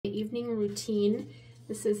evening routine.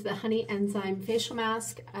 This is the Honey Enzyme Facial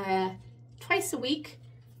Mask, twice a week.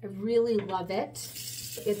 I really love it.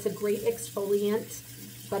 It's a great exfoliant,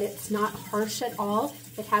 but it's not harsh at all.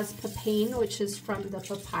 It has papain, which is from the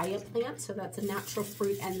papaya plant, so that's a natural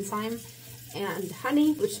fruit enzyme, and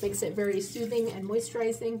honey, which makes it very soothing and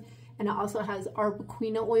moisturizing, and it also has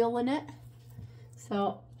arbequina oil in it.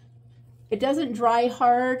 So it doesn't dry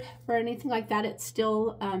hard or anything like that. It's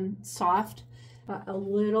still soft, but a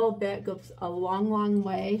little bit goes a long, long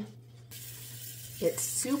way. It's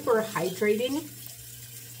super hydrating,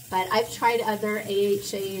 but I've tried other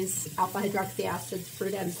AHAs, alpha hydroxy acids,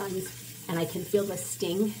 fruit enzymes, and I can feel the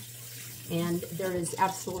sting, and there is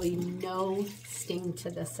absolutely no sting to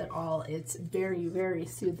this at all. It's very, very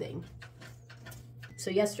soothing. So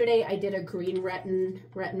yesterday I did a green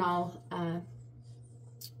retinol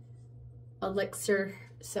elixir.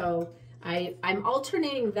 So I'm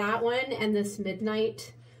alternating that one and this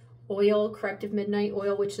midnight oil, corrective midnight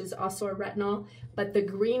oil, which is also a retinol, but the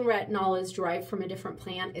green retinol is derived from a different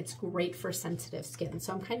plant. It's great for sensitive skin.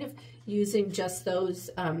 So I'm kind of using just those,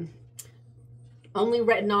 only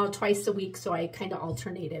retinol twice a week, so I kind of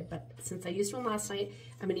alternated, but since I used one last night,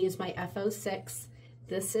 I'm gonna use my FO6.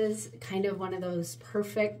 This is kind of one of those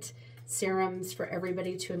perfect serums for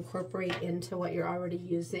everybody to incorporate into what you're already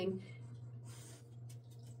using.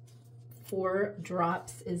 4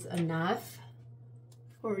 drops is enough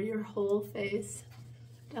for your whole face,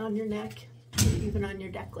 down your neck, even on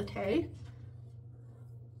your décolleté.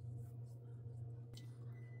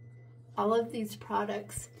 All of these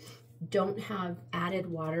products don't have added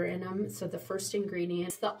water in them. So the first ingredient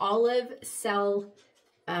is the olive cell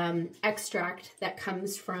extract that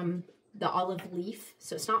comes from the olive leaf.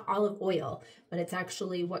 So it's not olive oil, but it's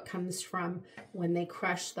actually what comes from when they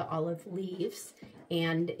crush the olive leaves.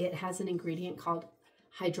 And it has an ingredient called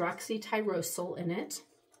hydroxytyrosol in it.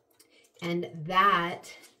 And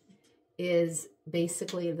that is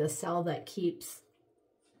basically the cell that keeps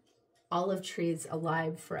olive trees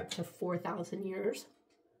alive for up to 4,000 years.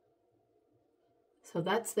 So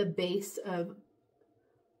that's the base of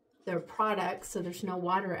their product, so there's no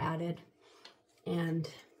water added. And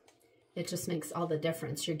it just makes all the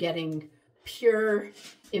difference. You're getting pure,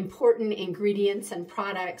 important ingredients and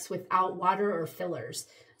products without water or fillers.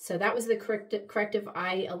 So that was the Corrective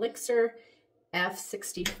Eye Elixir,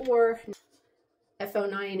 F64,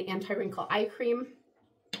 FO9 Anti-Wrinkle Eye Cream.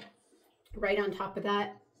 Right on top of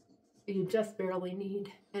that, you just barely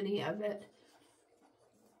need any of it.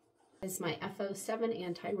 Is my FO7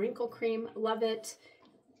 Anti-Wrinkle Cream. Love it.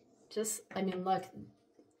 Just, I mean, look,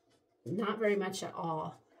 not very much at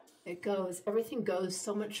all. It goes, everything goes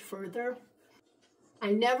so much further.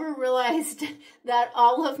 I never realized that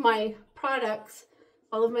all of my products,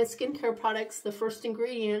 all of my skincare products, the first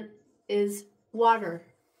ingredient is water.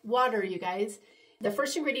 Water, you guys. The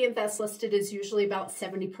first ingredient that's listed is usually about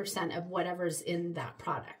 70% of whatever's in that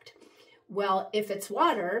product. Well, if it's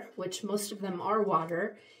water, which most of them are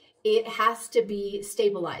water, it has to be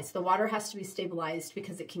stabilized. The water has to be stabilized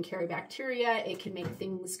because it can carry bacteria. It can make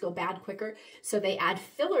things go bad quicker. So they add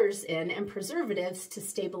fillers in and preservatives to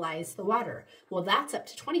stabilize the water. Well, that's up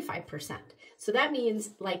to 25%. So that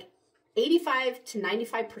means like 85 to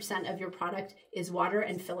 95% of your product is water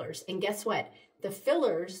and fillers. And guess what? The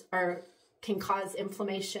fillers can cause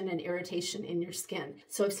inflammation and irritation in your skin.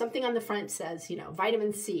 So if something on the front says, you know,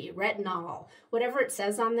 vitamin C, retinol, whatever it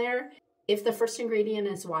says on there, if the first ingredient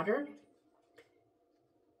is water,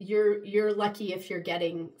 you're lucky if you're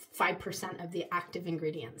getting 5% of the active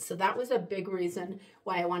ingredients. So that was a big reason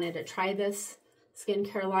why I wanted to try this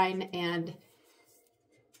skincare line, and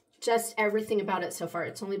just everything about it so far.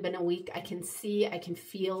 It's only been a week. I can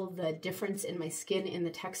feel the difference in my skin, in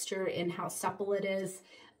the texture, in how supple it is.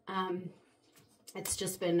 It's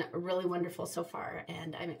just been really wonderful so far,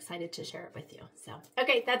 and I'm excited to share it with you. So,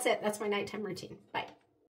 okay, that's it. That's my nighttime routine. Bye.